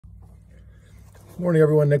Morning,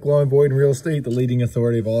 everyone. Nick Law and Boyd in Real Estate, the leading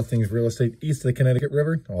authority of all things real estate east of the Connecticut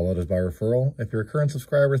River. All others by referral. If you're a current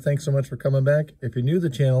subscriber, thanks so much for coming back. If you're new to the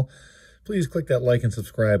channel, please click that like and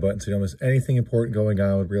subscribe button so you don't miss anything important going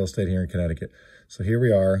on with real estate here in Connecticut. So here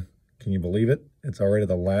we are. Can you believe it? It's already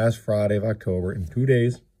the last Friday of October in 2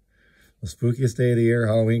 days. The spookiest day of the year,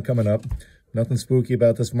 Halloween coming up. Nothing spooky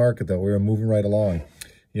about this market, though. We're moving right along.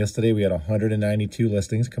 Yesterday, we had 192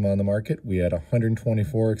 listings come on the market. We had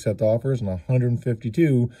 124 accept offers and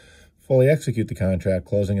 152 fully execute the contract,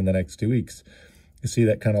 closing in the next 2 weeks. You see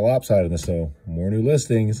that kind of lopsidedness, though. More new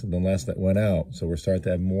listings than less that went out. So we're starting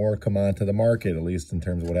to have more come onto the market, at least in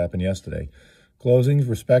terms of what happened yesterday. Closings,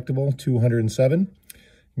 respectable, 207.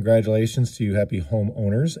 Congratulations to you happy home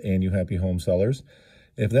owners and you happy home sellers.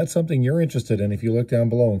 If that's something you're interested in, if you look down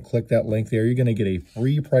below and click that link there, you're going to get a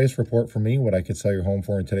free price report from me, what I could sell your home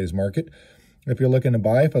for in today's market. If you're looking to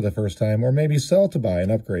buy for the first time, or maybe sell to buy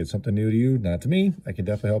and upgrade, something new to you, not to me, I can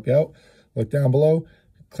definitely help you out. Look down below,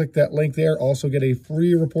 click that link there. Also get a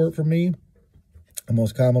free report from me.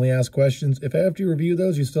 Most commonly asked questions. If after you review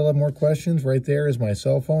those, you still have more questions, right there is my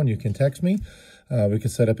cell phone. You can text me. We can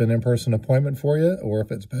set up an in-person appointment for you, or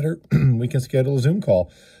if it's better, we can schedule a Zoom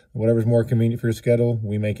call. Whatever's more convenient for your schedule,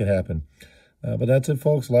 we make it happen. But that's it,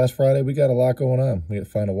 folks. Last Friday, we got a lot going on. We have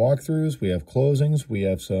final walkthroughs, we have closings, we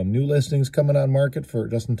have some new listings coming on market for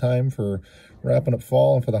just in time for wrapping up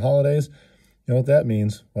fall and for the holidays. You know what that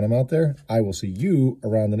means. When I'm out there, I will see you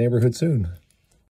around the neighborhood soon.